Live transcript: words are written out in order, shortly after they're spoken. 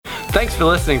Thanks for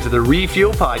listening to the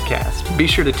Refuel Podcast. Be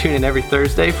sure to tune in every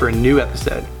Thursday for a new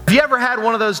episode. Have you ever had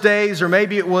one of those days, or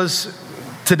maybe it was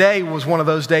today was one of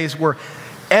those days where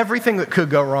everything that could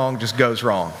go wrong just goes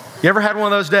wrong? You ever had one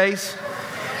of those days?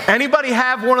 Anybody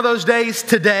have one of those days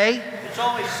today?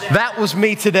 That was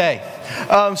me today.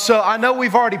 So I know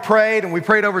we've already prayed and we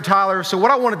prayed over Tyler. So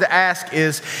what I wanted to ask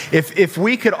is if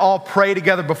we could all pray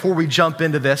together before we jump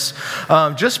into this.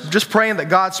 Just praying that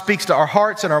God speaks to our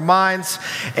hearts and our minds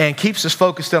and keeps us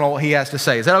focused in on what He has to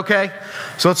say. Is that okay?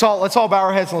 So let's all bow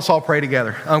our heads and let's all pray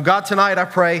together. God, tonight I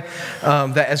pray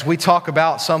that as we talk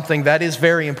about something that is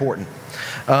very important,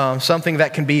 something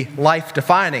that can be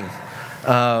life-defining,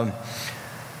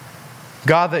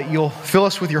 God, that you'll fill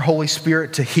us with your Holy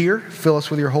Spirit to hear, fill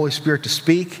us with your Holy Spirit to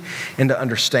speak and to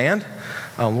understand.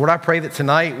 Lord, I pray that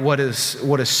tonight what is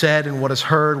said and what is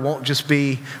heard won't just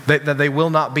be, that they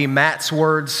will not be Matt's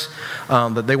words,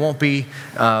 that they won't be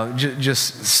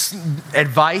just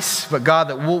advice, but God,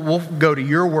 that we'll go to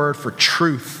your word for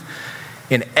truth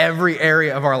in every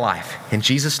area of our life. In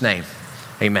Jesus' name,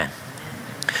 amen.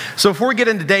 So before we get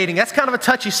into dating, that's kind of a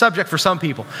touchy subject for some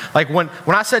people. Like when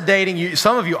I said dating,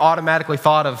 some of you automatically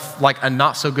thought of like a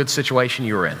not so good situation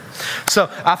you were in. So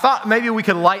I thought maybe we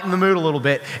could lighten the mood a little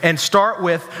bit and start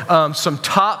with some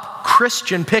top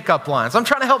Christian pickup lines. I'm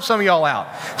trying to help some of y'all out,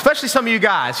 especially some of you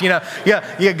guys.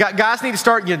 Guys need to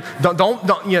start.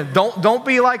 Don't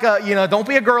be like don't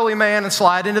be a girly man and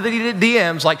slide into the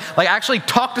DMs. Like actually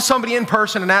talk to somebody in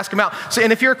person and ask them out. So,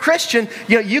 and if you're a Christian,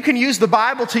 you can use the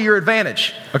Bible to your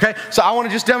advantage. Okay, so I want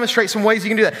to just demonstrate some ways you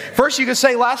can do that. First, you can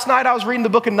say, last night I was reading the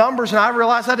book of Numbers and I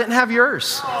realized I didn't have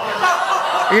yours.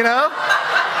 I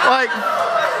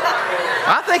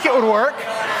think it would work.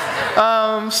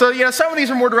 Some of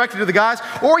these are more directed to the guys.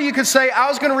 Or you could say, I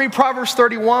was going to read Proverbs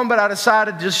 31, but I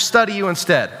decided to just study you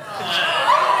instead.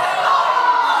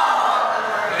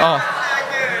 Oh,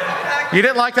 you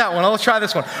didn't like that one. Let's try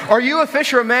this one. Are you a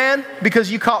fisher of man?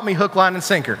 Because you caught me hook, line, and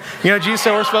sinker. Jesus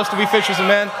said we're supposed to be fishers of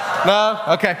men. No?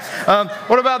 Okay.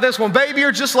 What about this one? Baby,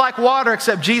 you're just like water,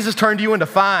 except Jesus turned you into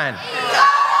fine.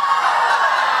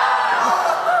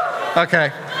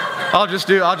 Okay. I'll just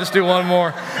do one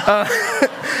more.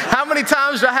 How many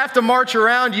times do I have to march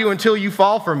around you until you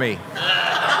fall for me?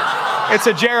 It's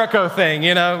a Jericho thing,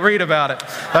 read about it.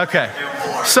 Okay.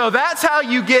 So that's how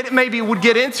you would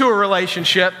get into a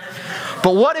relationship.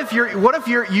 But what if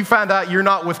you find out you're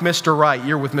not with Mr. Right,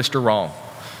 you're with Mr. Wrong?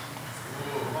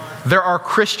 There are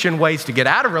Christian ways to get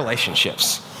out of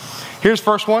relationships. Here's the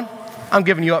first one. I'm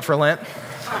giving you up for Lent.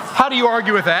 How do you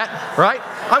argue with that, right?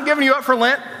 I'm giving you up for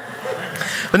Lent.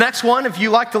 The next one, if you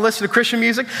like to listen to Christian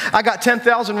music, I got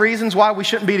 10,000 reasons why we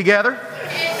shouldn't be together.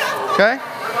 Okay?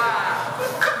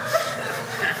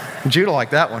 Judah liked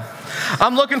that one.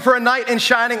 I'm looking for a knight in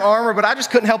shining armor, but I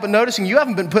just couldn't help but noticing you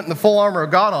haven't been putting the full armor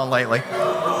of God on lately.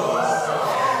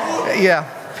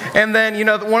 Yeah. And then,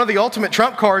 one of the ultimate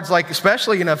trump cards, like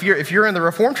especially, if you're in the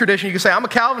Reformed tradition, you can say, I'm a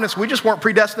Calvinist. We just weren't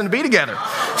predestined to be together.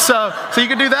 So you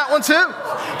can do that one too.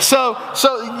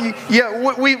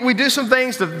 We do some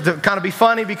things to kind of be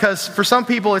funny because for some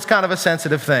people it's kind of a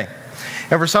sensitive thing.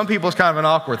 And for some people it's kind of an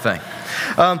awkward thing.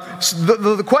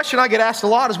 The question I get asked a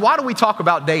lot is, why do we talk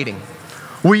about dating?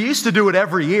 We used to do it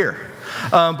every year.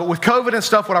 But with COVID and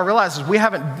stuff, what I realized is we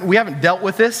haven't dealt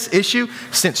with this issue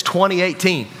since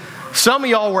 2018. Some of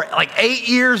y'all were like 8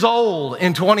 years old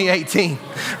in 2018,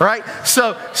 right?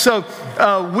 So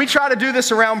we try to do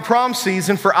this around prom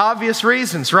season for obvious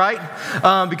reasons, right?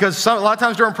 Because a lot of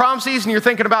times during prom season, you're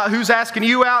thinking about who's asking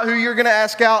you out, who you're going to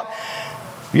ask out.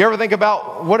 You ever think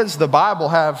about what does the Bible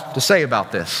have to say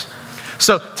about this?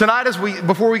 So tonight,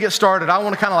 before we get started, I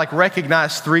want to kind of like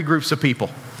recognize 3 groups of people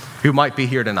who might be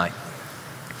here tonight.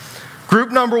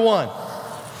 Group number 1,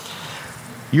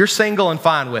 you're single and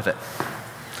fine with it.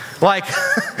 Like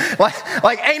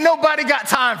ain't nobody got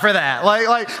time for that.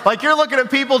 Like you're looking at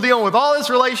people dealing with all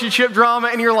this relationship drama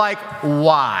and you're like,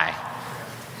 why?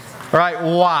 Right?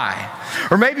 Why?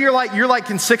 Or maybe you're like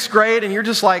in 6th grade and you're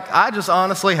just like, I just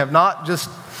honestly I have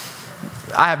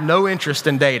no interest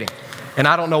in dating. And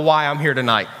I don't know why I'm here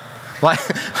tonight.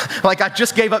 Like I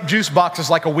just gave up juice boxes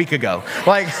like a week ago.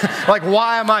 Like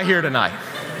why am I here tonight?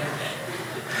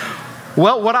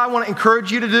 Well, what I want to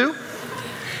encourage you to do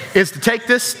is to take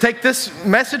this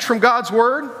message from God's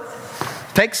Word,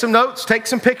 take some notes, take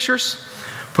some pictures,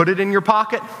 put it in your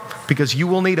pocket, because you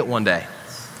will need it one day.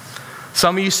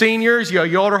 Some of you seniors,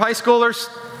 you older high schoolers,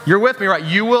 you're with me, right?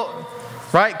 You will,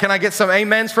 right? Can I get some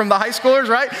amens from the high schoolers,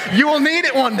 right? You will need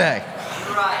it one day.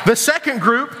 The second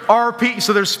group are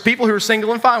so there's people who are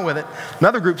single and fine with it.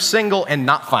 Another group single and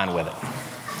not fine with it.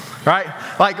 right?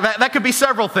 Like that could be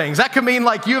several things. That could mean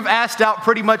like you've asked out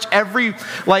pretty much every,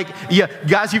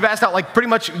 guys, you've asked out like pretty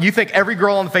much, you think every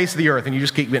girl on the face of the earth, and you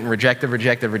just keep getting rejected.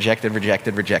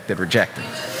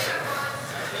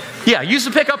 Yeah, use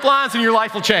the pickup lines and your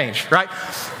life will change, right?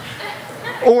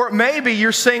 Or maybe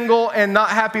you're single and not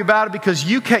happy about it because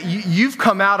you've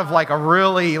come out of like a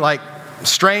really like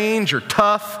strange or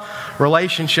tough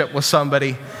relationship with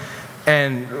somebody,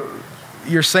 and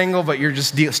you're single, but you're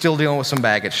just still dealing with some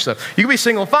baggage. So you can be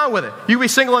single and fine with it. You can be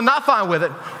single and not fine with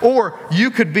it. Or you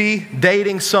could be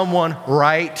dating someone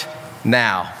right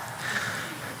now.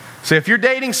 So if you're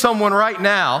dating someone right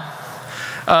now,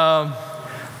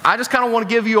 I just kind of want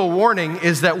to give you a warning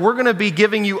is that we're going to be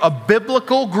giving you a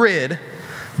biblical grid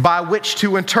by which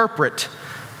to interpret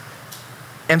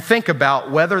and think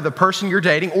about whether the person you're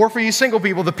dating, or for you single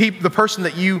people, the person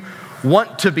that you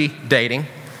want to be dating,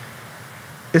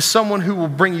 is someone who will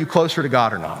bring you closer to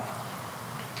God or not.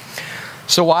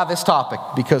 So why this topic?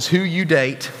 Because who you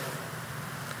date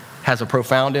has a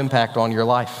profound impact on your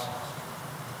life.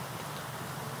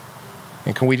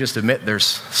 And can we just admit there's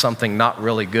something not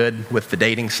really good with the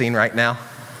dating scene right now?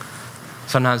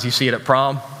 Sometimes you see it at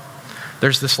prom.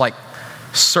 There's this like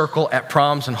circle at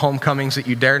proms and homecomings that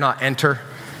you dare not enter,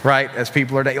 right? As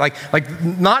people are dating. Like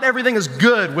not everything is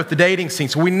good with the dating scene.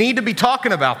 So we need to be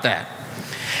talking about that.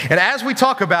 And as we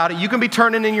talk about it, you can be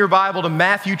turning in your Bible to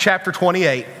Matthew chapter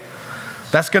 28.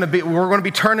 We're going to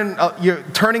be turning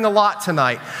a lot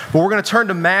tonight, but we're going to turn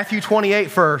to Matthew 28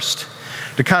 first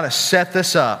to kind of set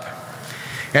this up.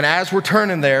 And as we're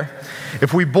turning there,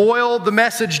 if we boil the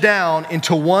message down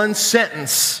into one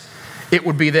sentence, it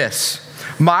would be this: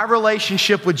 my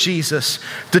relationship with Jesus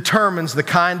determines the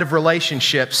kind of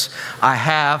relationships I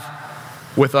have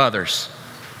with others.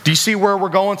 Do you see where we're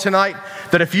going tonight?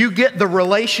 That if you get the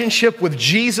relationship with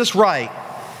Jesus right,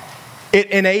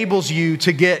 it enables you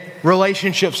to get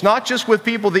relationships, not just with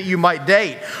people that you might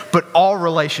date, but all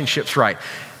relationships right.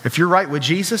 If you're right with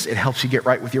Jesus, it helps you get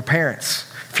right with your parents.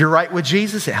 If you're right with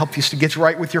Jesus, it helps you to get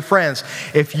right with your friends.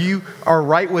 If you are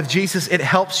right with Jesus, it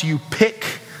helps you pick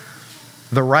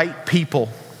the right people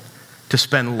to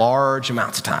spend large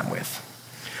amounts of time with.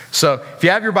 So if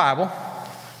you have your Bible,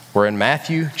 we're in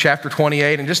Matthew chapter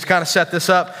 28, and just to kind of set this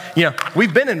up,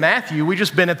 we've been in Matthew. We've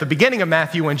just been at the beginning of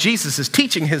Matthew when Jesus is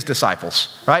teaching his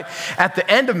disciples, right? At the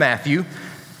end of Matthew,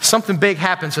 something big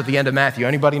happens at the end of Matthew.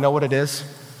 Anybody know what it is?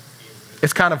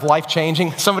 It's kind of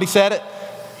life-changing. Somebody said it?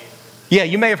 Yeah,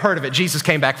 you may have heard of it. Jesus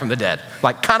came back from the dead.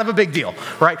 Like kind of a big deal,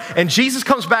 right? And Jesus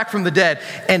comes back from the dead,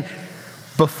 and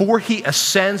before he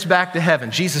ascends back to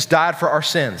heaven, Jesus died for our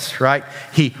sins, right?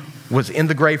 He was in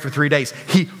the grave for 3 days.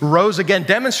 He rose again,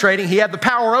 demonstrating he had the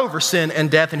power over sin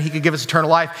and death, and he could give us eternal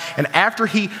life. And after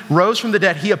he rose from the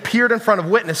dead, he appeared in front of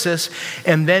witnesses,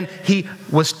 and then he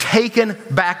was taken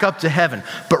back up to heaven.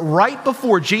 But right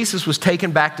before Jesus was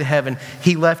taken back to heaven,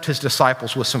 he left his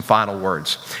disciples with some final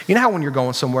words. You know how when you're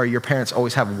going somewhere, your parents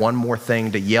always have one more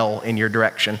thing to yell in your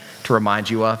direction to remind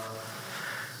you of?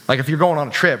 Like if you're going on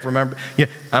a trip, remember, I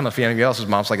don't know if anybody else's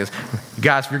mom's like this.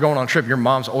 Guys, if you're going on a trip, your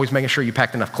mom's always making sure you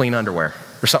packed enough clean underwear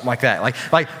or something like that.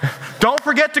 Like don't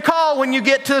forget to call when you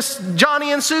get to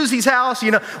Johnny and Susie's house.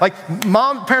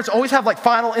 Parents always have like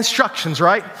final instructions,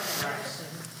 right?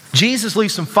 Jesus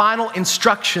leaves some final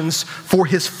instructions for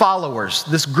his followers,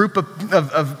 this group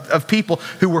of people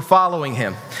who were following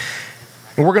him.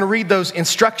 And we're going to read those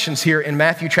instructions here in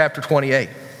Matthew chapter 28.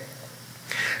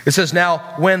 It says, now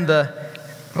when the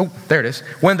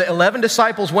 11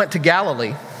 disciples went to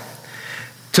Galilee,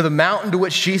 to the mountain to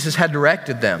which Jesus had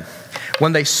directed them,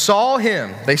 when they saw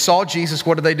Jesus,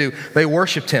 what did they do? They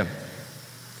worshiped him.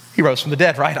 He rose from the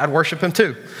dead, right? I'd worship him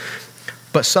too.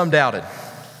 But some doubted.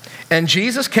 And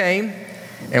Jesus came,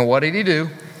 and what did he do?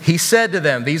 He said to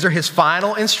them, these are his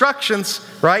final instructions,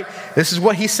 right? This is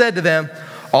what he said to them: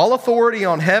 all authority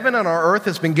on heaven and on earth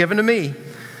has been given to me.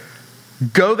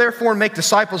 Go therefore and make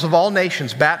disciples of all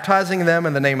nations, baptizing them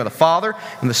in the name of the Father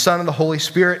and the Son and the Holy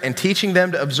Spirit, and teaching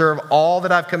them to observe all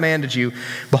that I've commanded you.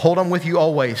 Behold, I'm with you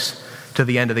always to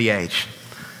the end of the age.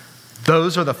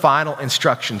 Those are the final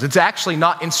instructions. It's actually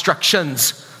not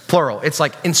instructions, plural. It's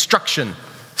like instruction,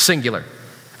 singular.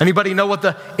 Anybody know what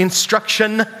the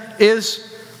instruction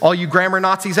is? All you grammar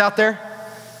Nazis out there?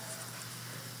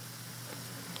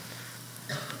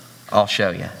 I'll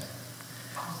show you.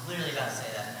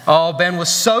 Oh, Ben was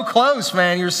so close,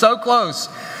 man. You're so close.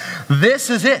 This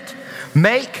is it.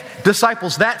 Make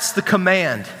disciples. That's the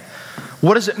command.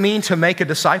 What does it mean to make a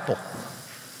disciple?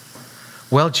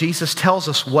 Well, Jesus tells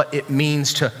us what it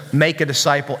means to make a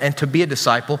disciple and to be a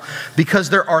disciple, because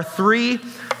there are three.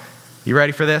 You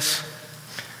ready for this?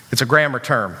 It's a grammar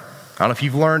term. don't know if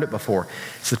you've learned it before.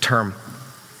 It's the term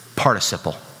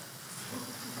participle.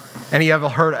 Any of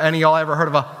y'all ever heard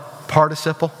of a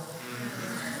participle?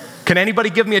 Can anybody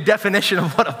give me a definition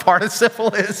of what a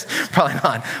participle is? Probably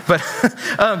not. But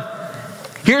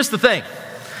here's the thing.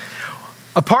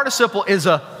 A participle is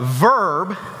a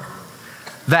verb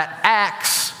that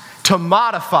acts to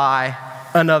modify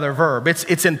another verb.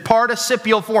 It's in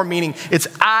participial form, meaning it's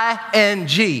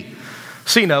ing.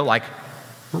 So like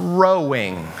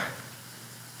rowing.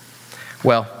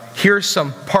 Well, here's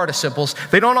some participles.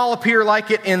 They don't all appear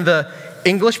like it in the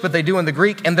English, but they do in the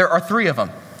Greek, and there are 3 of them.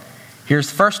 Here's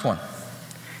the first one.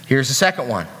 Here's the second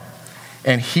one.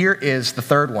 And here is the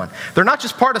third one. They're not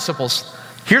just participles.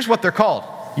 Here's what they're called.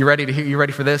 You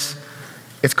ready for this?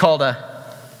 It's called a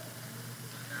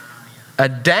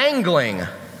dangling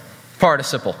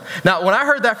participle. Now, when I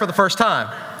heard that for the first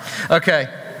time, okay,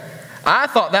 I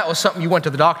thought that was something you went to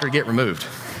the doctor to get removed.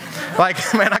 Like,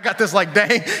 man, I got this like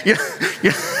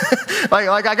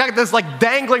like I got this like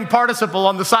dangling participle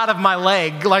on the side of my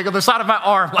leg, like on the side of my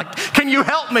arm. Like, can you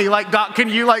help me? Like, doc, can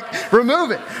you like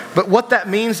remove it? But what that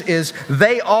means is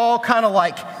they all kind of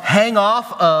like hang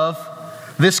off of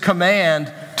this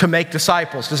command to make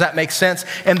disciples. Does that make sense?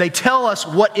 And they tell us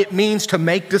what it means to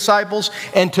make disciples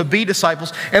and to be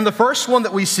disciples. And the first one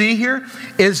that we see here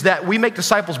is that we make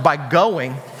disciples by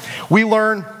going. We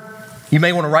learn. You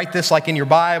may want to write this like in your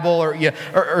Bible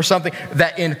or something,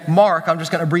 that in Mark, I'm just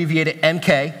going to abbreviate it,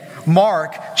 MK.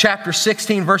 Mark chapter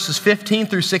 16, verses 15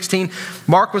 through 16.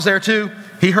 Mark was there too.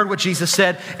 He heard what Jesus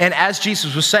said. And as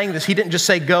Jesus was saying this, he didn't just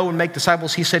say go and make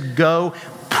disciples. He said go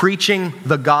preaching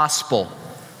the gospel,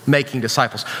 making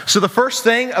disciples. So the first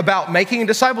thing about making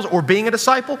disciples or being a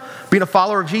disciple, being a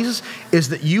follower of Jesus, is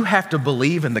that you have to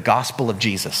believe in the gospel of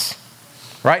Jesus.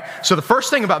 Right? So the first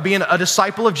thing about being a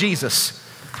disciple of Jesus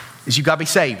is you got to be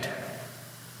saved.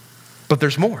 But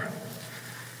there's more.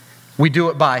 We do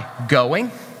it by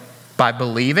going, by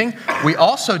believing. We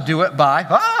also do it by,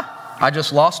 I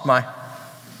just lost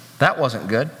that wasn't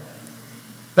good.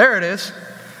 There it is.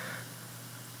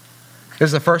 This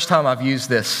is the first time I've used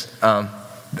this.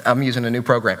 I'm using a new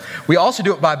program. We also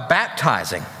do it by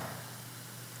baptizing.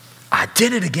 I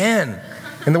did it again.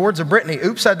 In the words of Brittany,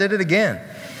 oops, I did it again.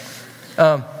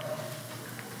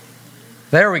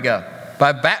 There we go.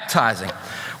 By baptizing.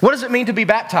 What does it mean to be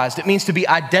baptized? It means to be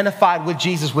identified with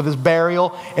Jesus, with his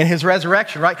burial and his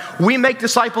resurrection, right? We make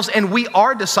disciples and we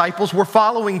are disciples. We're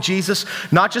following Jesus,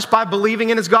 not just by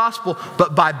believing in his gospel,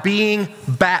 but by being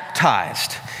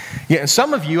baptized. Yeah, and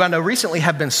some of you, I know recently,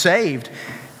 have been saved,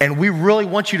 and we really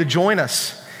want you to join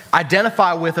us,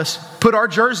 identify with us, put our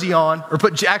jersey on, or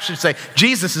say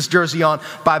Jesus' jersey on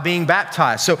by being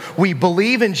baptized. So we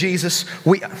believe in Jesus.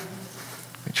 We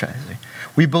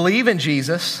believe in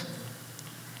Jesus.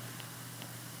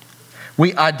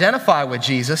 We identify with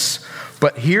Jesus.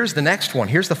 But here's the next one.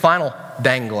 Here's the final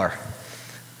dangler.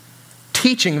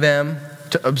 Teaching them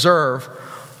to observe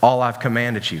all I've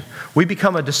commanded you. We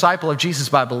become a disciple of Jesus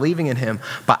by believing in him,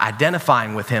 by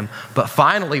identifying with him. But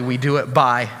finally, we do it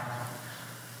by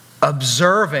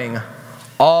observing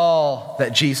all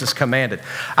that Jesus commanded.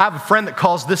 I have a friend that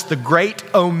calls this the great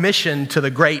omission to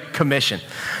the great commission.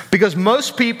 Because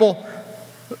most people,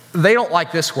 they don't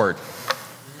like this word.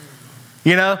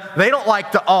 They don't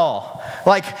like the all.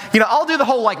 Like, I'll do the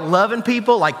whole like loving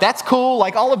people, like that's cool.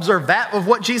 Like I'll observe that of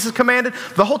what Jesus commanded.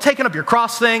 The whole taking up your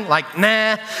cross thing, like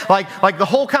nah. Like the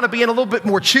whole kind of being a little bit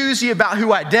more choosy about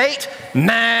who I date,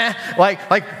 nah.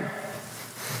 Like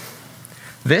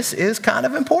this is kind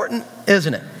of important,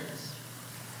 isn't it?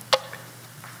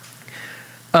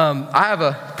 I have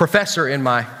a professor in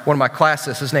one of my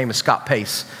classes. His name is Scott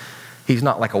Pace. He's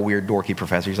not like a weird dorky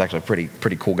professor. He's actually a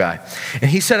pretty cool guy. And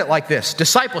he said it like this: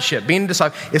 discipleship, being a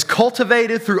disciple, is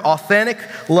cultivated through authentic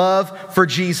love for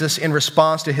Jesus in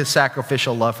response to his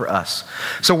sacrificial love for us.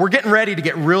 So we're getting ready to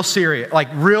get real serious, like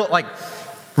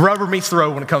rubber meets the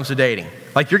road when it comes to dating.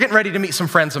 Like you're getting ready to meet some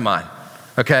friends of mine,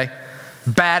 okay?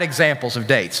 Bad examples of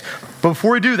dates. But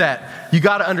before we do that, you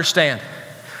got to understand,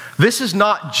 this is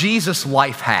not Jesus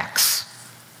life hacks.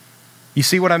 You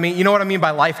see what I mean? You know what I mean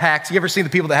by life hacks? You ever seen the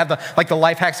people that have the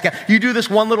life hacks account? You do this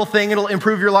one little thing, it'll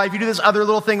improve your life. You do this other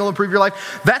little thing, it'll improve your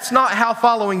life. That's not how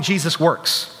following Jesus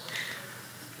works.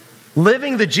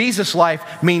 Living the Jesus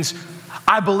life means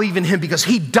I believe in him because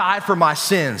he died for my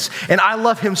sins. And I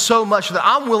love him so much that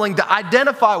I'm willing to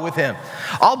identify with him.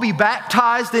 I'll be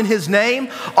baptized in his name.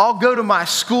 I'll go to my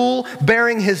school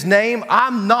bearing his name.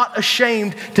 I'm not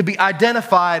ashamed to be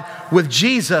identified with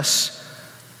Jesus.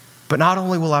 But not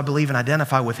only will I believe and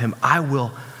identify with him, I will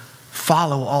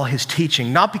follow all his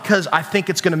teaching. Not because I think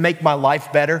it's going to make my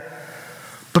life better,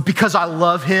 but because I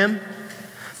love him,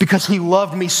 because he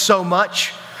loved me so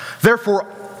much. Therefore,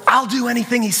 I'll do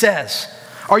anything he says.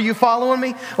 Are you following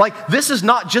me? Like, this is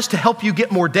not just to help you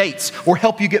get more dates or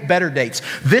help you get better dates.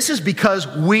 This is because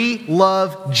we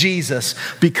love Jesus,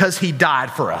 because he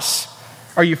died for us.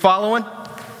 Are you following?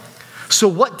 So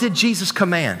what did Jesus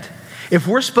command? If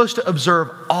we're supposed to observe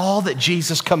all that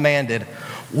Jesus commanded,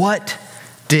 what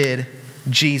did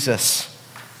Jesus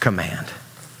command?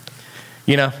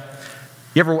 You know,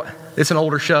 it's an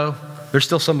older show. There's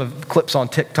still some of the clips on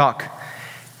TikTok.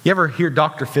 You ever hear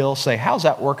Dr. Phil say, how's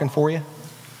that working for you?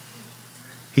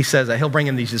 He says that he'll bring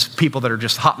in these people that are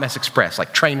just hot mess express,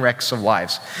 like train wrecks of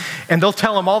lives. And they'll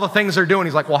tell him all the things they're doing.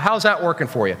 He's like, well, how's that working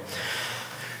for you?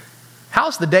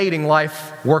 How's the dating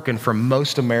life working for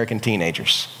most American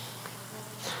teenagers?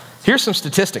 Here's some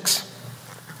statistics.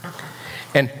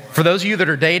 And for those of you that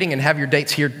are dating and have your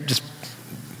dates here,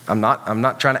 I'm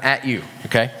not trying to at you,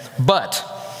 okay? But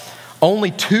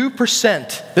only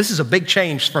 2%, this is a big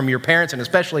change from your parents and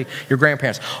especially your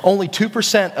grandparents, only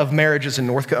 2% of marriages in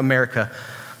North America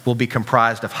will be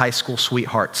comprised of high school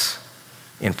sweethearts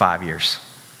in 5 years.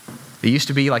 It used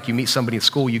to be like you meet somebody in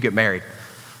school, you get married.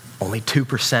 Only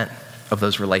 2% of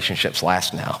those relationships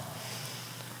last now.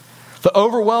 The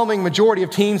overwhelming majority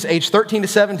of teens aged 13 to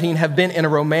 17 have been in a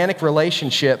romantic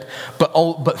relationship, but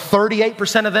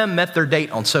 38% of them met their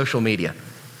date on social media.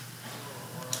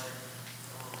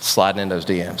 Sliding in those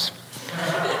DMs.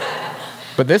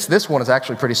 But this one is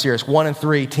actually pretty serious. 1 in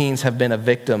 3 teens have been a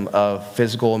victim of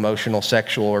physical, emotional,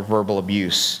 sexual, or verbal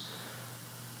abuse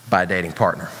by a dating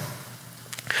partner.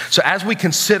 So as we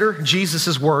consider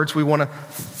Jesus' words, we want to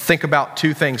think about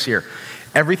 2 things here.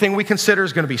 Everything we consider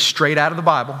is going to be straight out of the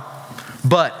Bible.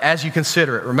 But as you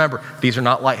consider it, remember, these are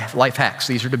not life hacks.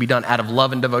 These are to be done out of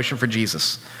love and devotion for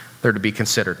Jesus. They're to be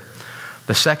considered.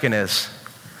 The second is,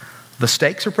 the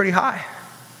stakes are pretty high.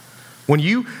 When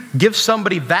you give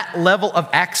somebody that level of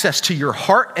access to your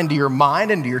heart and to your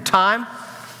mind and to your time,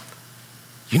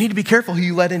 you need to be careful who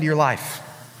you let into your life.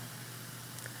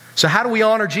 So how do we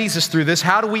honor Jesus through this?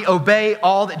 How do we obey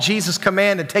all that Jesus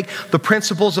commanded, take the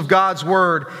principles of God's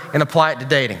word and apply it to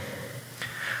dating?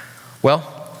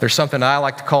 Well, there's something I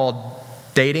like to call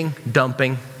dating,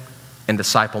 dumping, and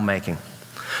disciple making.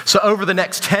 So over the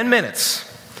next 10 minutes,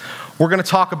 we're going to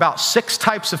talk about 6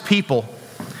 types of people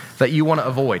that you want to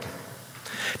avoid.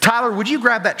 Tyler, would you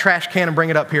grab that trash can and bring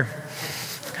it up here?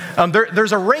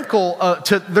 There's a wrinkle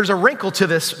to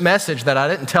this message that I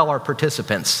didn't tell our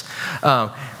participants.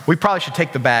 We probably should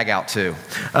take the bag out too.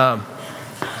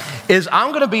 Is I'm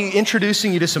going to be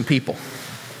introducing you to some people.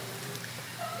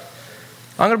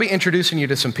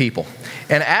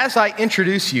 And as I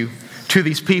introduce you to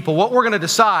these people, what we're going to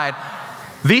decide,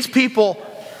 these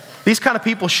kind of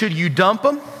people, should you dump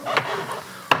them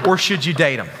or should you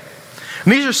date them?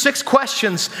 And these are 6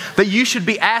 questions that you should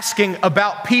be asking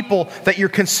about people that you're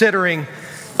considering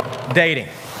dating.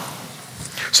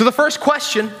 So the first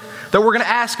question that we're going to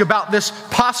ask about this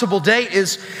possible date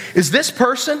is this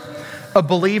person a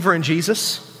believer in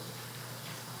Jesus?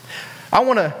 I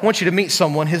want you to meet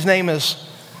someone. His name is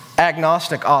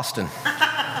Agnostic Austin.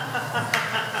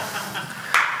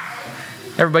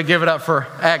 Everybody give it up for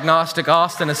Agnostic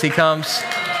Austin as he comes.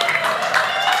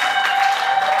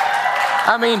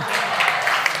 I mean,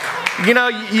 you know,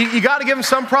 you got to give him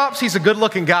some props. He's a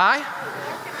good-looking guy,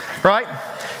 right?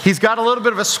 He's got a little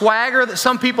bit of a swagger that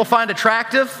some people find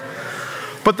attractive.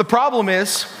 But the problem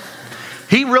is,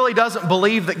 he really doesn't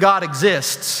believe that God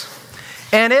exists.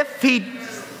 And if he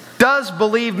does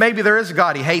believe maybe there is a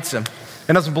God, he hates him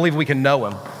and doesn't believe we can know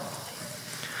him.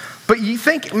 But you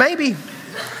think maybe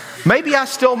I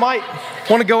still might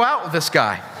want to go out with this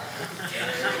guy.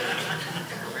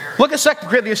 Look at 2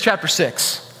 Corinthians chapter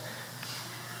 6.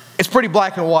 It's pretty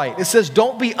black and white. It says,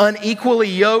 don't be unequally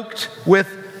yoked with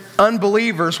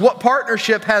unbelievers. What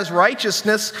partnership has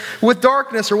righteousness with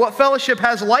darkness? Or what fellowship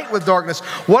has light with darkness?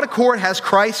 What accord has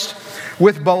Christ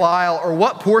with Belial? Or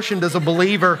what portion does a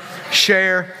believer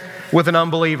share with an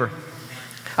unbeliever?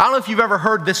 I don't know if you've ever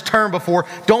heard this term before.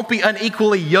 Don't be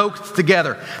unequally yoked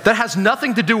together. That has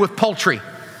nothing to do with poultry.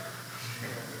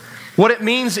 What it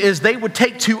means is they would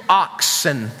take 2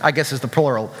 oxen, I guess is the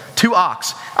plural, 2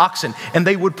 oxen, and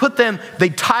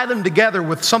they'd tie them together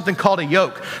with something called a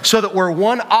yoke, so that where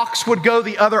one ox would go,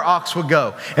 the other ox would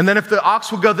go. And then if the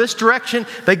ox would go this direction,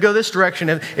 they'd go this direction.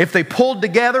 And if they pulled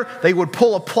together, they would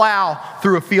pull a plow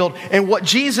through a field. And what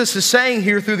Jesus is saying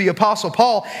here through the Apostle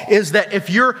Paul is that if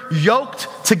you're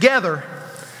yoked together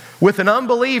with an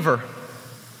unbeliever,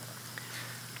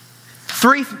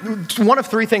 one of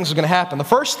three things is going to happen. The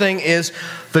first thing is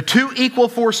the two equal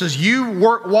forces, you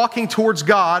walking towards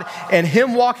God and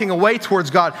him walking away towards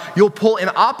God, you'll pull in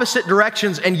opposite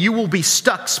directions and you will be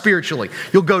stuck spiritually.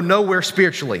 You'll go nowhere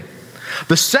spiritually.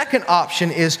 The second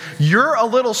option is you're a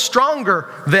little stronger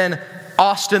than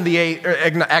Austin, the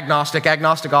agnostic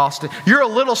Austin. You're a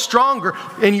little stronger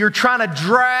and you're trying to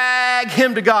drag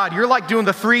him to God. You're like doing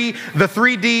the 3D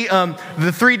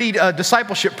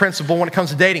discipleship principle when it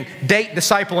comes to dating. Date,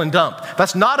 disciple, and dump.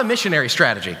 That's not a missionary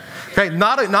strategy. Okay,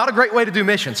 not a great way to do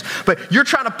missions. But you're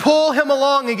trying to pull him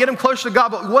along and get him closer to God.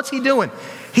 But what's he doing?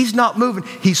 He's not moving.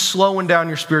 He's slowing down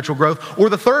your spiritual growth. Or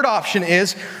the third option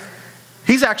is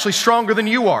he's actually stronger than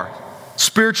you are.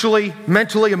 Spiritually,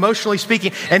 mentally, emotionally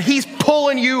speaking, and he's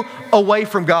pulling you away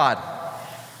from God.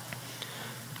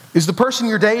 Is the person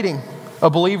you're dating a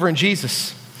believer in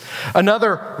Jesus?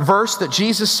 Another verse that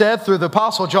Jesus said through the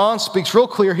Apostle John speaks real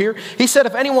clear here. He said,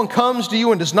 if anyone comes to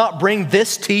you and does not bring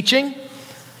this teaching,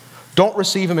 don't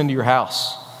receive him into your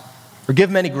house or give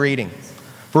him any greeting.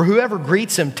 For whoever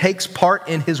greets him takes part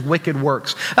in his wicked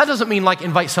works. That doesn't mean like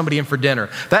invite somebody in for dinner.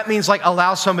 That means like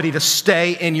allow somebody to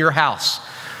stay in your house.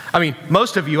 I mean,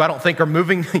 most of you, I don't think, are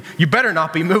moving. You better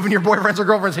not be moving your boyfriends or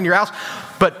girlfriends in your house.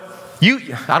 But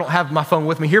I don't have my phone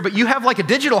with me here, but you have like a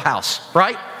digital house,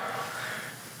 right?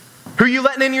 Who are you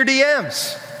letting in your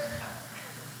DMs?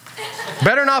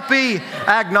 Better not be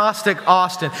agnostic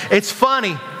Austin. It's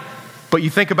funny, but you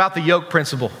think about the yoke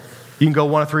principle. You can go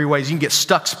one of three ways. You can get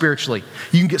stuck spiritually.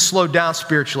 You can get slowed down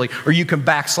spiritually, or you can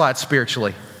backslide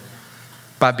spiritually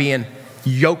by being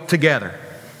yoked together.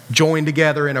 Joined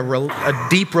together in a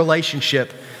deep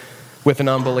relationship with an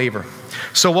unbeliever.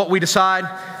 So what we decide,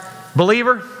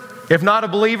 believer, if not a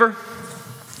believer,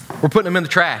 we're putting him in the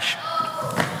trash.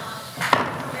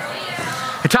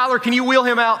 Hey, Tyler, can you wheel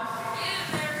him out?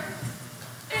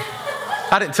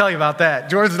 I didn't tell you about that.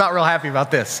 Jordan's not real happy about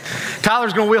this.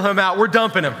 Tyler's going to wheel him out. We're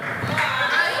dumping him.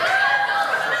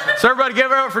 So everybody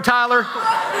give it up for Tyler.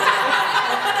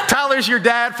 Tyler's your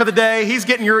dad for the day. He's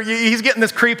getting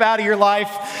this creep out of your life.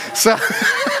 So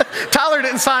Tyler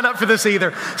didn't sign up for this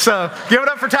either. So give it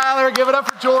up for Tyler. Give it up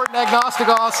for Jordan, agnostic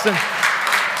Austin.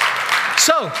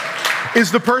 So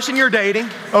is the person you're dating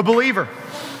a believer?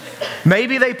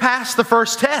 Maybe they passed the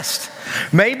first test.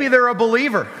 Maybe they're a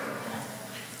believer.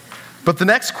 But the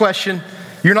next question,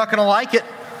 you're not going to like it.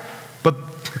 But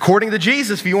according to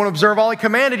Jesus, if you want to observe all he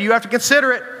commanded, you have to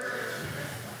consider it.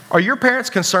 Are your parents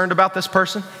concerned about this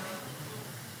person?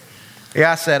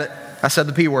 Yeah, I said it. I said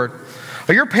the P word.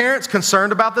 Are your parents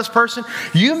concerned about this person?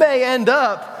 You may end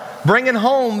up bringing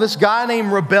home this guy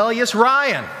named Rebellious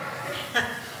Ryan.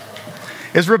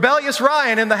 Is Rebellious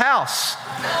Ryan in the house?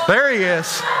 There he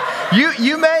is.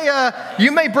 You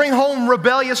may bring home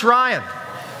Rebellious Ryan.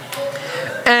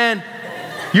 And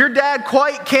your dad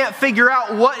quite can't figure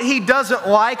out what he doesn't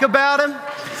like about him,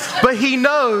 but he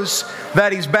knows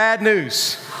that he's bad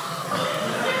news.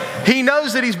 He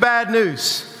knows that he's bad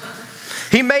news.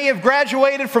 He may have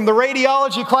graduated from the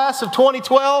radiology class of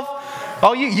 2012.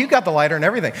 Oh, you got the lighter and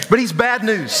everything. But he's bad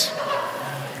news.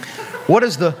 What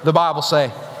does the Bible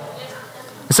say?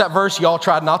 It's that verse y'all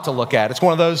tried not to look at. It's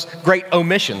one of those great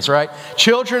omissions, right?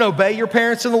 Children, obey your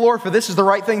parents in the Lord, for this is the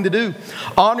right thing to do.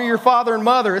 Honor your father and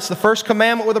mother. It's the first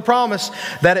commandment with a promise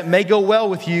that it may go well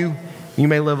with you. You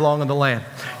may live long in the land.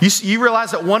 You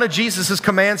realize that one of Jesus'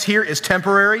 commands here is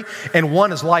temporary and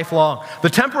one is lifelong. The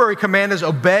temporary command is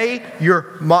obey your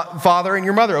father and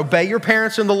your mother. Obey your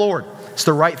parents in the Lord. It's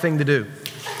the right thing to do.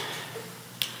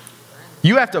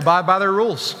 You have to abide by their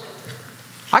rules.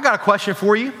 I got a question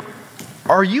for you.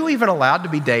 Are you even allowed to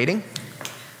be dating?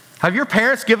 Have your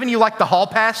parents given you like the hall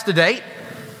pass to date?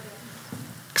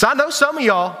 Because I know some of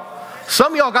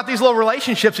y'all got these little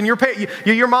relationships and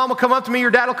your mom will come up to me,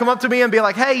 your dad will come up to me and be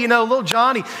like, hey, little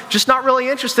Johnny, just not really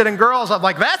interested in girls. I'm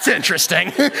like, that's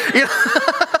interesting.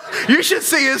 You should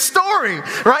see his story,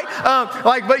 right?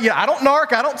 I don't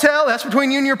narc, I don't tell. That's between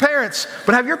you and your parents.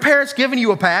 But have your parents given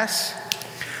you a pass?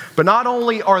 But not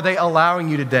only are they allowing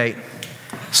you to date,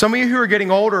 some of you who are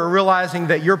getting older are realizing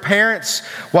that your parents,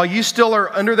 while you still are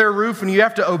under their roof and you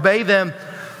have to obey them,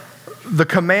 the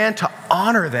command to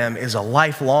honor them is a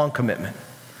lifelong commitment.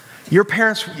 Your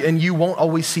parents and you won't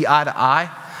always see eye to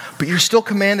eye, but you're still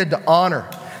commanded to honor.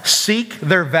 Seek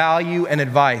their value and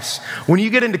advice. When you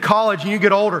get into college and you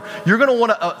get older, you're going to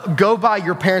want to go by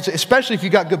your parents, especially if you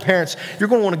got good parents, you're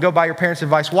going to want to go by your parents'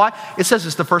 advice. Why? It says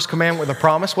it's the first commandment with a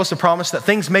promise. What's the promise? That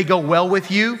things may go well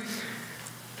with you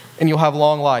and you'll have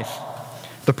long life.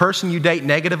 The person you date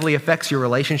negatively affects your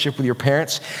relationship with your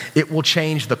parents. It will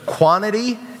change the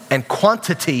quantity and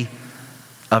quantity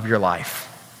of your life.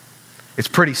 It's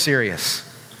pretty serious.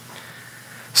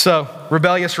 So,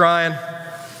 rebellious Ryan,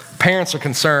 parents are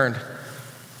concerned.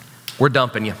 We're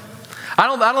dumping you. I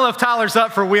don't know if Tyler's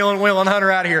up for wheeling Hunter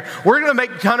out of here. We're going to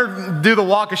make Hunter do the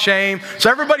walk of shame.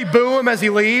 So everybody boo him as he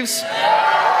leaves.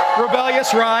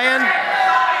 Rebellious Ryan.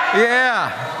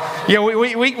 Yeah. Yeah,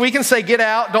 we can say, get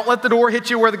out. Don't let the door hit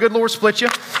you where the good Lord split you.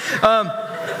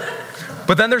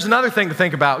 But then there's another thing to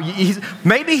think about.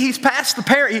 Maybe he's passed the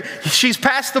parent. She's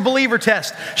passed the believer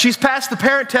test. She's passed the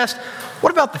parent test.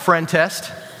 What about the friend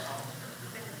test?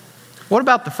 What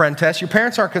about the friend test? Your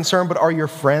parents aren't concerned, but are your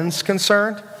friends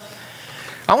concerned?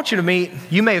 I want you to meet,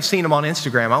 you may have seen him on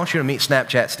Instagram. I want you to meet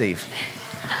Snapchat Steve.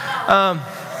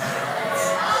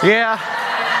 Yeah.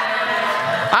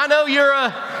 I know you're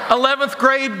a 11th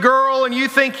grade girl and you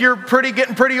think you're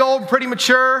getting pretty old, pretty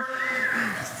mature.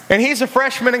 And he's a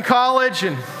freshman in college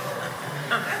and...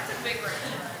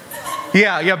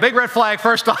 Yeah, big red flag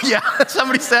first off. Yeah,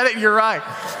 somebody said it and you're right.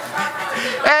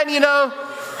 And you know,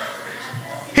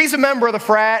 he's a member of the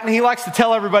frat, and he likes to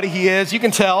tell everybody he is. You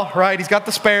can tell, right? He's got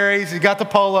the Sperry's, he's got the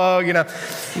polo, you know,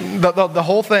 the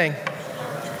whole thing.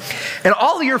 And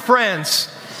all of your friends,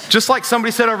 just like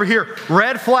somebody said over here,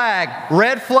 red flag,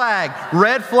 red flag,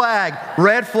 red flag,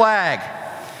 red flag.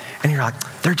 And you're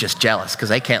like, they're just jealous because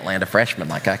they can't land a freshman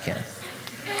like I can.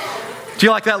 Do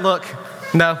you like that look?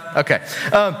 No? Okay.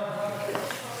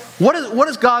 What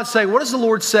does God say? What does the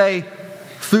Lord say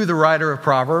through the writer of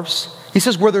Proverbs? He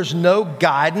says, where there's no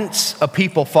guidance, a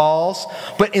people falls,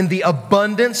 but in the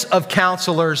abundance of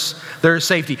counselors, there is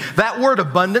safety. That word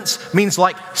abundance means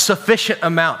like sufficient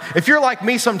amount. If you're like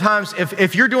me sometimes,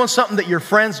 if you're doing something that your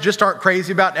friends just aren't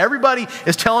crazy about, everybody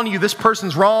is telling you this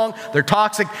person's wrong, they're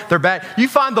toxic, they're bad, you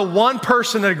find the one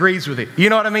person that agrees with you. You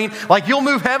know what I mean? Like you'll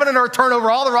move heaven and earth, turn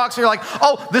over all the rocks, and you're like,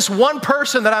 oh, this one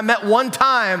person that I met one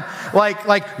time,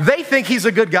 like they think he's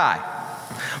a good guy.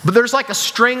 But there's like a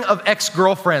string of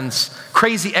ex-girlfriends,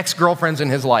 crazy ex-girlfriends in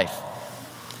his life.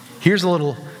 Here's a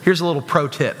little pro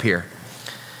tip here.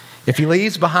 If he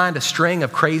leaves behind a string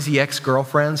of crazy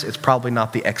ex-girlfriends, it's probably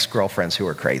not the ex-girlfriends who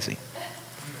are crazy.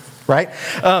 Right?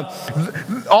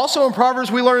 Also in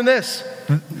Proverbs we learn this.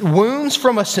 Wounds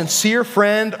from a sincere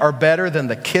friend are better than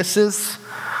the kisses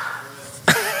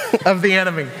of the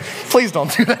enemy. Please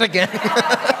don't do that again.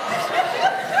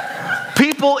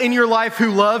 People in your life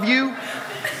who love you,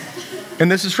 and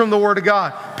this is from the Word of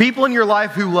God. People in your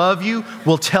life who love you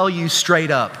will tell you straight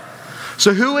up.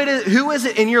 So who is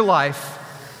it in your life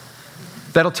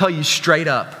that'll tell you straight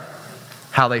up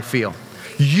how they feel?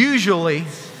 Usually,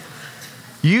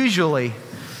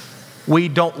 we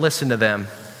don't listen to them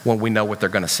when we know what they're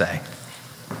going to say.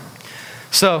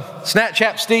 So,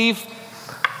 Snapchat Steve,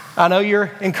 I know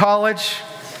you're in college.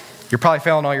 You're probably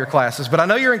failing all your classes, but I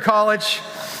know you're in college.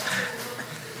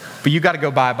 But you got to go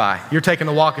bye-bye. You're taking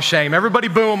the walk of shame. Everybody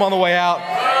boo him on the way out.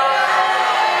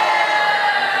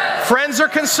 Friends are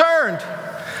concerned.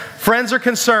 Friends are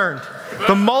concerned.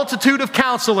 The multitude of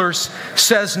counselors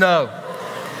says no.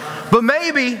 But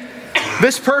maybe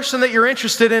this person that you're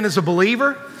interested in is a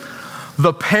believer.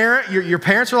 The parent, your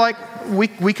parents are like,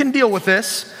 we can deal with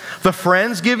this. The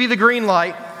friends give you the green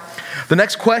light. The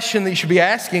next question that you should be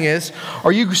asking is,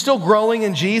 are you still growing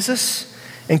in Jesus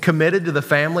and committed to the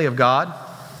family of God?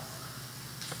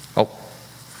 Oh,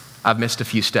 I've missed a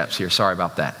few steps here. Sorry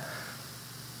about that.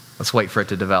 Let's wait for it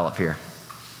to develop here.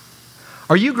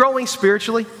 Are you growing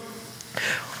spiritually?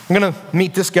 I'm going to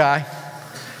meet this guy.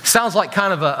 Sounds like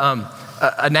kind of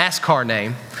a NASCAR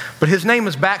name, but his name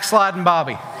is Backsliding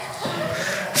Bobby.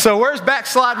 So where's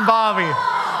Backsliding Bobby?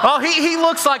 Oh, he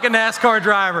looks like a NASCAR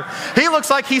driver. He looks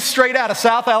like he's straight out of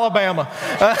South Alabama.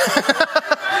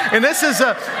 And this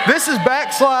is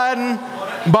Backsliding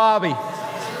Bobby.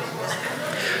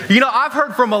 You know, I've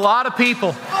heard from a lot of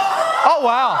people. Oh,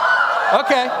 wow.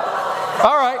 Okay.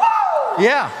 All right.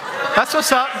 Yeah. That's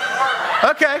what's up.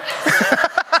 Okay.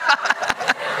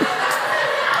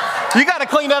 You got to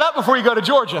clean that up before you go to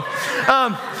Georgia.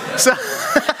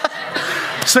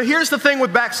 So here's the thing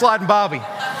with Backsliding Bobby.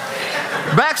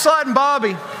 Backsliding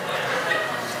Bobby,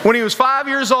 when he was 5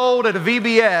 years old at a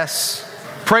VBS,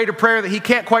 prayed a prayer that he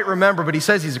can't quite remember, but he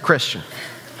says he's a Christian.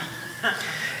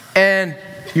 And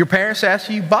your parents ask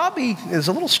you, Bobby is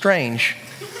a little strange.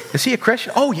 Is he a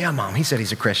Christian? Oh, yeah, Mom. He said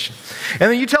he's a Christian. And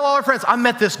then you tell all our friends, I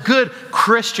met this good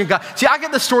Christian guy. See, I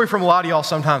get this story from a lot of y'all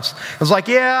sometimes. It's like,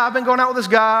 yeah, I've been going out with this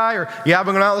guy, or yeah, I've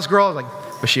been going out with this girl. I was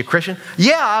like, was she a Christian?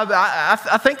 Yeah,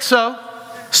 I think so.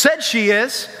 Said she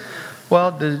is.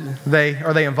 Well,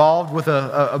 are they involved with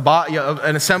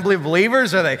an assembly of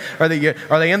believers? Are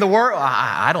they in the Word?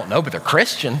 I don't know, but they're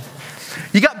Christian.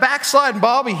 You got Backsliding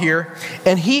Bobby here,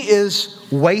 and he is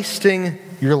wasting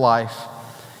your life.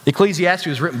 Ecclesiastes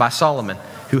was written by Solomon.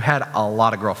 who had a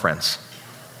lot of girlfriends.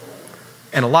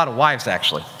 And a lot of wives,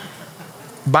 actually.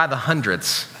 By the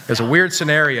hundreds. It's a weird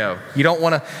scenario. You don't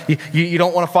want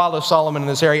to follow Solomon in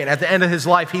this area. And at the end of his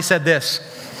life, he said this: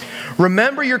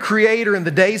 remember your Creator in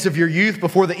the days of your youth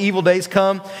before the evil days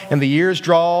come and the years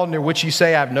draw near which you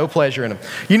say, I have no pleasure in them.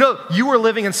 You know, you are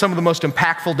living in some of the most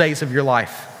impactful days of your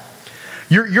life.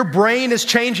 Your brain is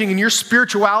changing and your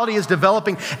spirituality is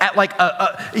developing at like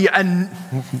a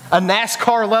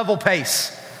NASCAR level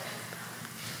pace.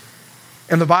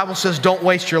 And the Bible says, don't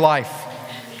waste your life.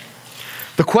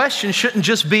 The question shouldn't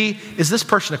just be, is this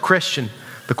person a Christian?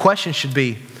 The question should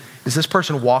be, is this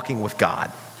person walking with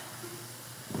God?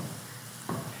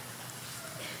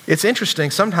 It's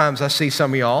interesting, sometimes I see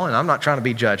some of y'all, and I'm not trying to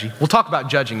be judgy. We'll talk about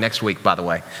judging next week, by the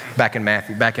way, back in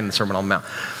Matthew, back in the Sermon on the Mount.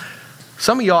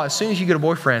 Some of y'all, as soon as you get a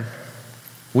boyfriend,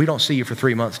 we don't see you for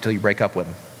 3 months until you break up with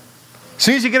him. As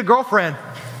soon as you get a girlfriend,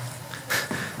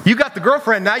 you got the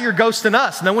girlfriend, now you're ghosting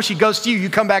us. And then when she ghosts you, you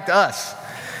come back to us.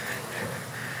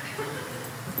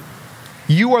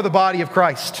 You are the body of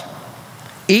Christ.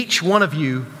 Each one of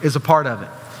you is a part of it.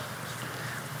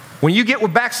 When you get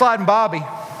with backsliding Bobby,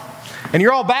 and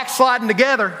you're all backsliding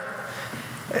together,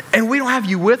 and we don't have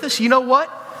you with us, you know what?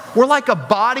 We're like a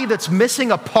body that's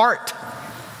missing a part.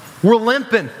 We're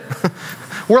limping.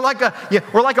 We're like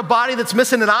a body that's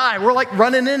missing an eye. We're like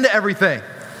running into everything.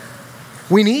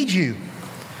 We need you.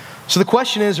 So the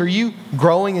question is, are you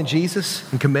growing in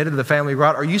Jesus and committed to the family of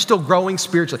God? Are you still growing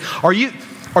spiritually?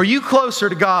 Are you closer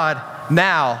to God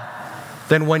now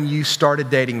than when you started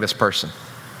dating this person?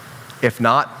 If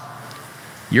not,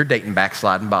 you're dating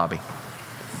backsliding Bobby.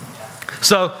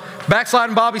 So,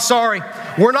 backsliding Bobby, sorry.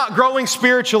 We're not growing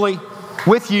spiritually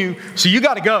with you, so you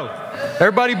got to go.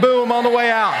 Everybody boo him on the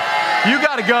way out. You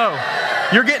got to go.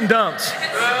 You're getting dumped.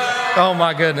 Oh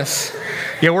my goodness.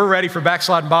 Yeah, we're ready for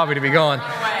backsliding Bobby to be gone.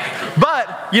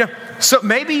 But, so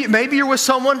maybe you're with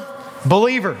someone,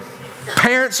 believer,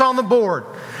 parents on board,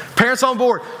 friends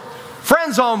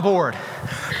on board.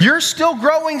 You're still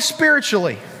growing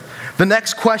spiritually. The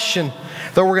next question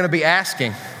that we're going to be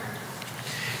asking,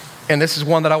 and this is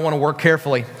one that I want to work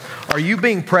carefully. Are you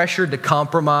being pressured to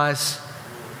compromise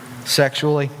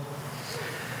sexually?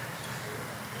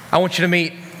 I want you to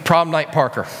meet Prom Night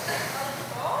Parker.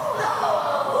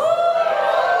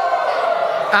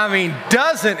 I mean,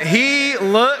 doesn't he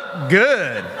look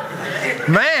good?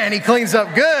 Man, he cleans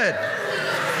up good.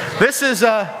 This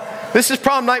is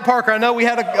Prom Night Parker. I know we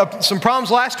had some proms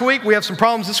last week. We have some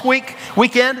proms this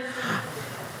weekend.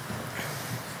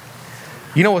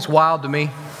 You know what's wild to me?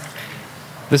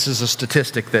 This is a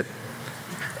statistic that,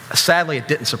 sadly, it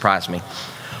didn't surprise me.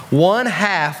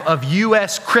 1/2 of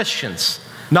U.S. Christians,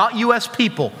 not U.S.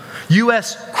 people,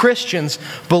 U.S. Christians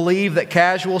believe that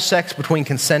casual sex between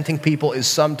consenting people is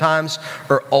sometimes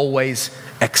or always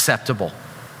acceptable.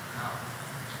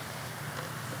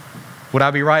 Would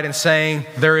I be right in saying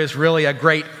there is really a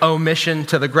great omission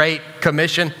to the Great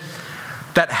Commission?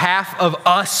 That half of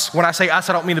us, when I say us,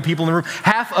 I don't mean the people in the room,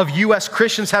 half of U.S.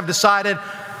 Christians have decided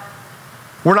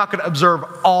we're not going to observe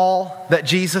all that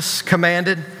Jesus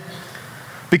commanded.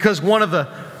 Because one of the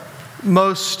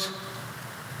most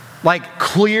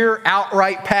clear,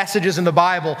 outright passages in the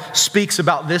Bible speaks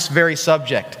about this very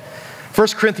subject. 1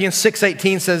 Corinthians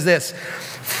 6:18 says this: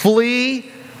 flee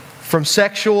from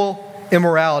sexual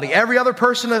immorality. Every other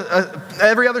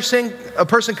sin a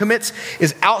person commits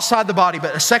is outside the body,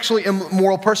 but a sexually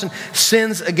immoral person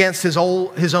sins against his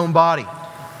own body.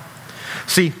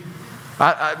 See,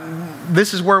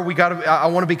 this is where I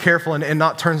want to be careful and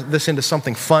not turn this into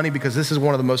something funny, because this is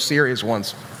one of the most serious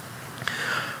ones.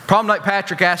 Prom night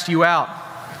Patrick asked you out,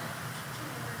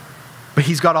 but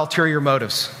he's got ulterior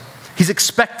motives. He's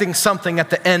expecting something at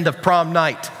the end of prom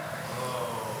night.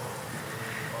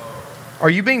 Are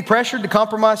you being pressured to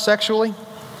compromise sexually? You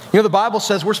know, the Bible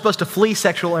says we're supposed to flee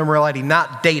sexual immorality,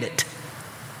 not date it.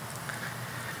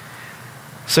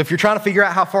 So if you're trying to figure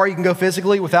out how far you can go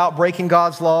physically without breaking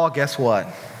God's law, guess what?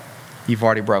 You've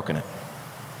already broken it.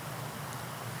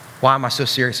 Why am I so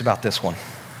serious about this one?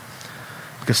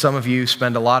 Because some of you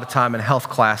spend a lot of time in health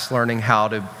class learning how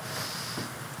to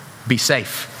be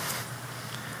safe.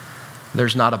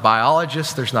 There's not a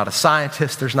biologist, there's not a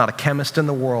scientist, there's not a chemist in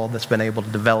the world that's been able to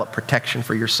develop protection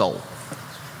for your soul.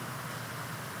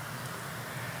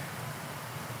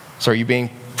 So are you being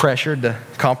pressured to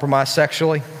compromise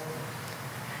sexually?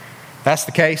 If that's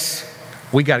the case,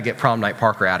 we got to get Prom Night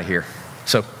Parker out of here.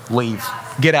 So leave.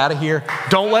 Get out of here.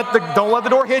 Don't let the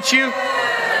door hit you.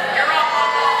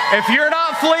 If you're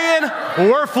not fleeing,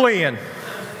 we're fleeing.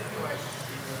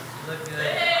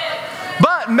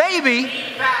 But maybe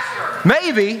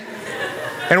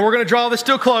And we're going to draw this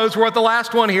to a close. We're at the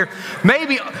last one here.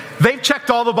 Maybe they've checked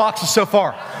all the boxes so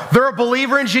far. They're a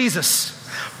believer in Jesus.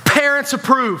 Parents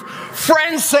approve.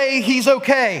 Friends say he's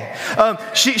okay.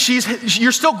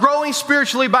 You're still growing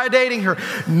spiritually by dating her.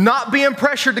 Not being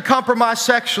pressured to compromise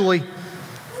sexually.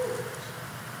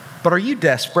 But are you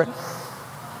desperate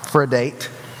for a date?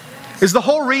 Is the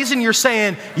whole reason you're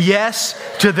saying yes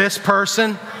to this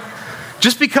person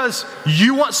just because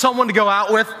you want someone to go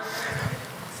out with?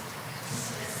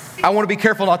 I want to be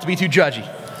careful not to be too judgy.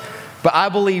 But I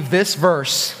believe this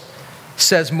verse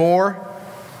says more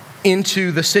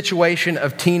into the situation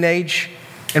of teenage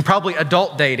and probably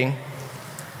adult dating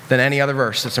than any other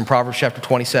verse that's in Proverbs chapter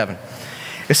 27.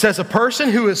 It says, a person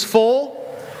who is full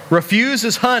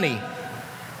refuses honey,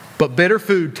 but bitter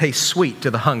food tastes sweet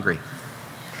to the hungry.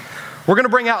 We're going to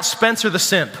bring out Spencer the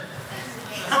Simp.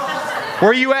 Where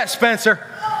are you at, Spencer?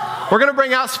 We're going to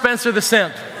bring out Spencer the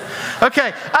Simp.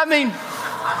 Okay, I mean,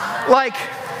 like,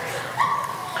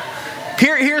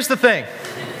 here's the thing.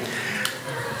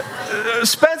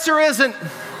 Spencer isn't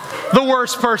the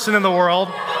worst person in the world.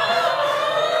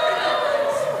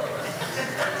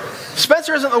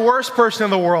 Spencer isn't the worst person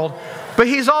in the world, but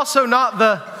he's also not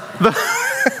the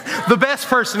the best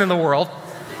person in the world.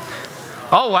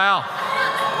 Oh, wow.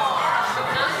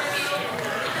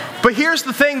 But here's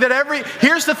the thing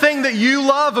that you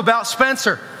love about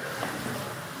Spencer.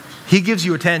 He gives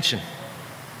you attention.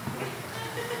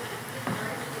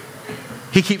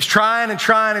 He keeps trying and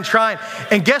trying and trying.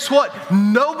 And guess what?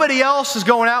 Nobody else is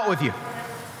going out with you.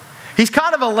 He's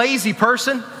kind of a lazy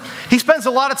person. He spends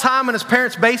a lot of time in his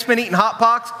parents' basement eating Hot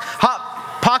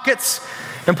Pockets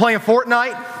and playing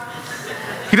Fortnite.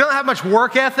 He doesn't have much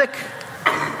work ethic.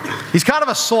 He's kind of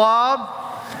a slob.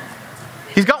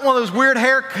 He's got one of those weird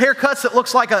haircuts that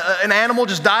looks like an animal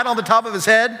just died on the top of his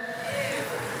head.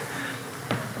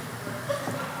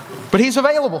 But he's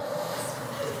available.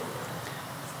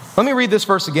 Let me read this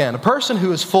verse again. A person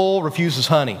who is full refuses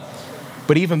honey,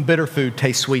 but even bitter food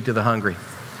tastes sweet to the hungry.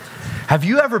 Have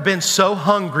you ever been so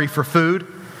hungry for food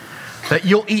that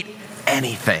you'll eat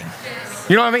anything?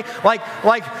 You know what I mean?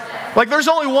 Like there's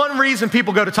only one reason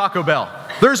people go to Taco Bell.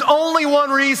 There's only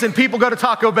one reason people go to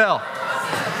Taco Bell.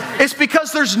 It's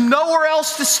because there's nowhere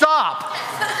else to stop.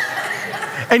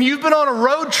 And you've been on a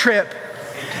road trip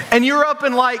and you're up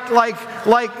in like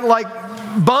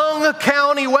Bung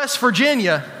County, West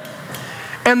Virginia,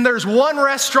 and there's one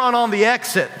restaurant on the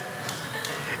exit,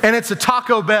 and it's a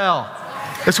Taco Bell.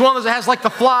 It's one of those that has like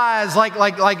the flies,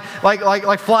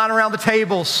 like flying around the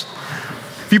tables.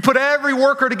 If you put every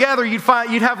worker together, you'd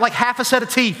have like half a set of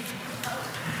teeth.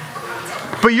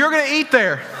 But you're going to eat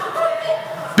there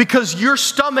because your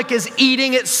stomach is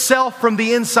eating itself from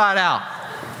the inside out.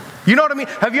 You know what I mean?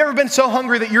 Have you ever been so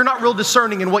hungry that you're not real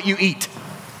discerning in what you eat?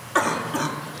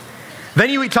 Then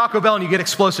you eat Taco Bell and you get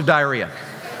explosive diarrhea.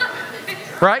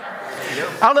 Right?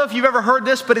 I don't know if you've ever heard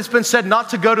this, but it's been said not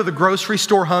to go to the grocery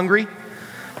store hungry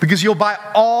because you'll buy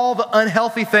all the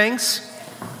unhealthy things.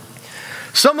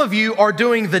 Some of you are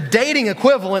doing the dating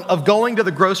equivalent of going to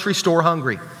the grocery store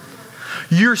hungry.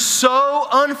 You're so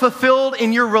unfulfilled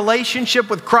in your relationship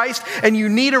with Christ and you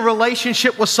need a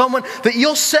relationship with someone that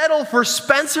you'll settle for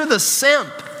Spencer the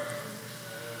Simp.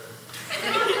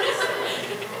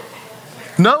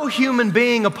 No human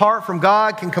being apart from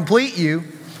God can complete you,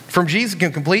 from Jesus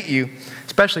can complete you,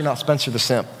 especially not Spencer the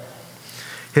Simp.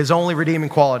 His only redeeming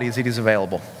quality is that he's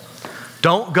available.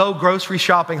 Don't go grocery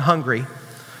shopping hungry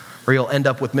or you'll end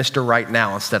up with Mr. Right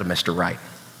Now instead of Mr. Right.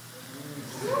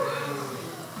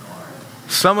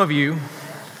 Some of you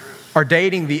are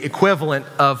dating the equivalent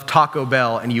of Taco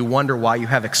Bell and you wonder why you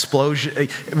have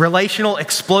relational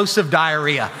explosive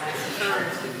diarrhea.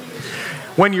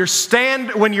 When your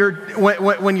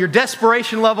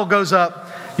desperation level goes up,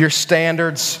 your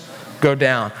standards go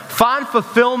down. Find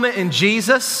fulfillment in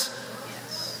Jesus,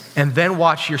 and then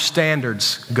watch your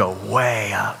standards go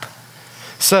way up.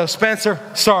 So, Spencer,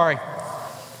 sorry.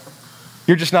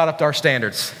 You're just not up to our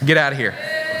standards. Get out of here.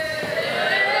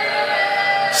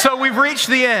 So we've reached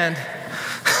the end.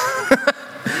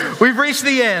 We've reached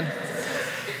the end.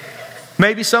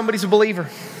 Maybe somebody's a believer.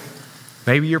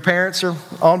 Maybe your parents are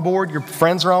on board, your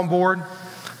friends are on board.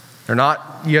 They're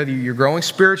not, you're growing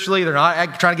spiritually, they're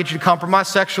not trying to get you to compromise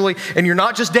sexually, and you're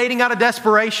not just dating out of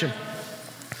desperation.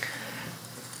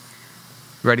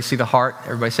 Ready to see the heart?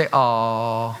 Everybody say,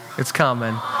 "Oh, it's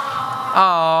coming."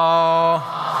 Oh.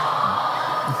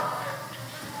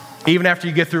 Even after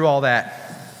you get through all that,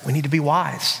 we need to be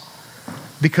wise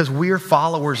because we're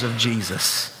followers of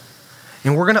Jesus,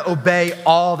 and we're going to obey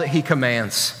all that he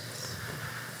commands.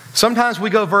 Sometimes we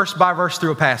go verse by verse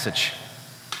through a passage.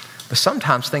 But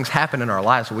sometimes things happen in our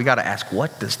lives where we got to ask,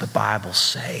 what does the Bible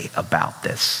say about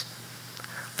this?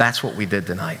 That's what we did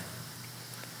tonight.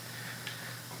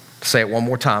 Say it one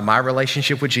more time. My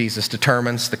relationship with Jesus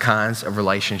determines the kinds of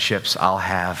relationships I'll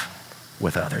have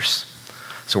with others.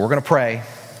 So we're going to pray,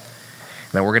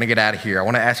 and then we're going to get out of here. I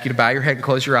want to ask you to bow your head and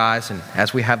close your eyes. And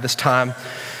as we have this time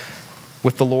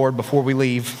with the Lord before we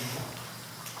leave,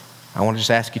 I want to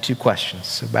just ask you two questions.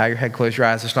 So bow your head, close your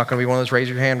eyes. It's not going to be one of those raise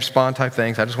your hand, respond type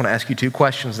things. I just want to ask you two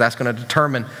questions. That's going to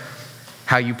determine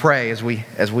how you pray as we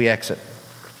exit.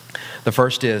 The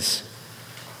first is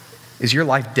your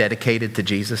life dedicated to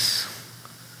Jesus?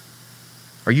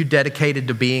 Are you dedicated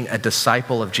to being a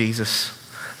disciple of Jesus?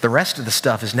 The rest of the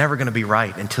stuff is never going to be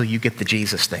right until you get the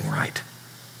Jesus thing right.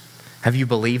 Have you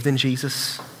believed in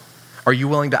Jesus? Are you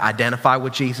willing to identify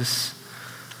with Jesus?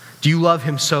 Do you love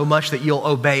him so much that you'll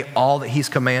obey all that he's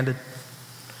commanded?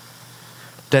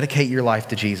 Dedicate your life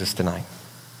to Jesus tonight.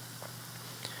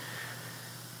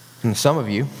 And some of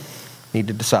you need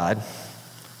to decide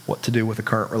what to do with a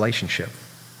current relationship.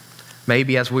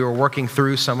 Maybe as we were working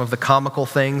through some of the comical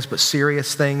things but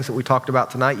serious things that we talked about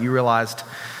tonight, you realized,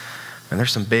 man,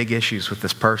 there's some big issues with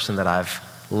this person that I've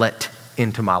let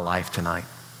into my life tonight.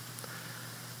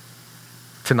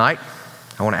 Tonight,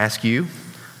 I want to ask you,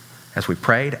 as we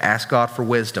pray, to ask God for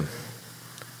wisdom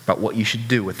about what you should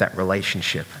do with that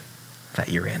relationship that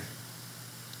you're in.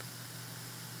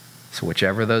 So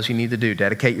whichever of those you need to do,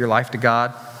 dedicate your life to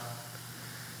God,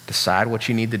 decide what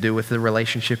you need to do with the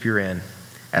relationship you're in.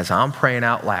 As I'm praying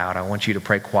out loud, I want you to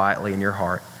pray quietly in your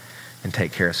heart and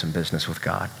take care of some business with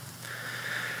God.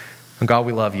 And God,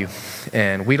 we love you.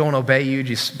 And we don't obey you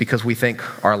just because we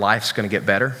think our life's going to get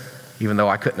better, even though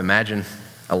I couldn't imagine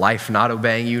a life not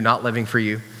obeying you, not living for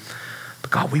you. But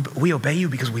God, we obey you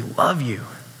because we love you,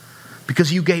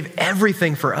 because you gave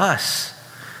everything for us.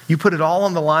 You put it all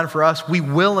on the line for us. We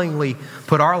willingly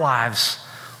put our lives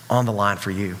on the line for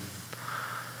you.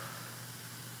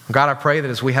 God, I pray that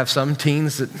as we have some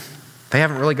teens that they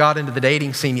haven't really got into the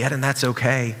dating scene yet, and that's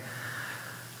okay.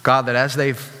 God, that as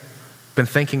they've been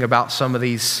thinking about some of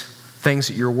these things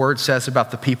that your word says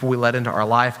about the people we let into our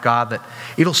life, God, that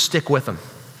it'll stick with them.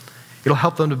 It'll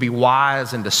help them to be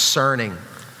wise and discerning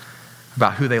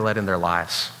about who they let in their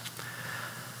lives.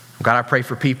 God, I pray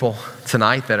for people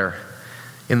tonight that are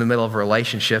in the middle of a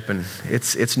relationship, and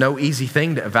it's no easy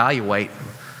thing to evaluate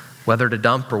whether to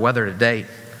dump or whether to date.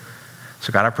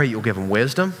 So God, I pray you'll give them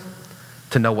wisdom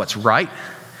to know what's right,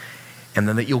 and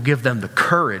then that you'll give them the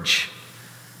courage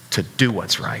to do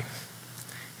what's right.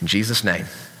 In Jesus' name,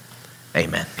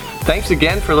 amen. Thanks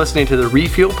again for listening to the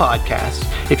Refuel Podcast.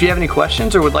 If you have any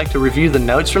questions or would like to review the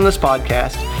notes from this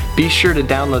podcast, be sure to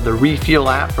download the Refuel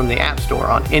app from the App Store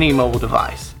on any mobile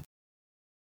device.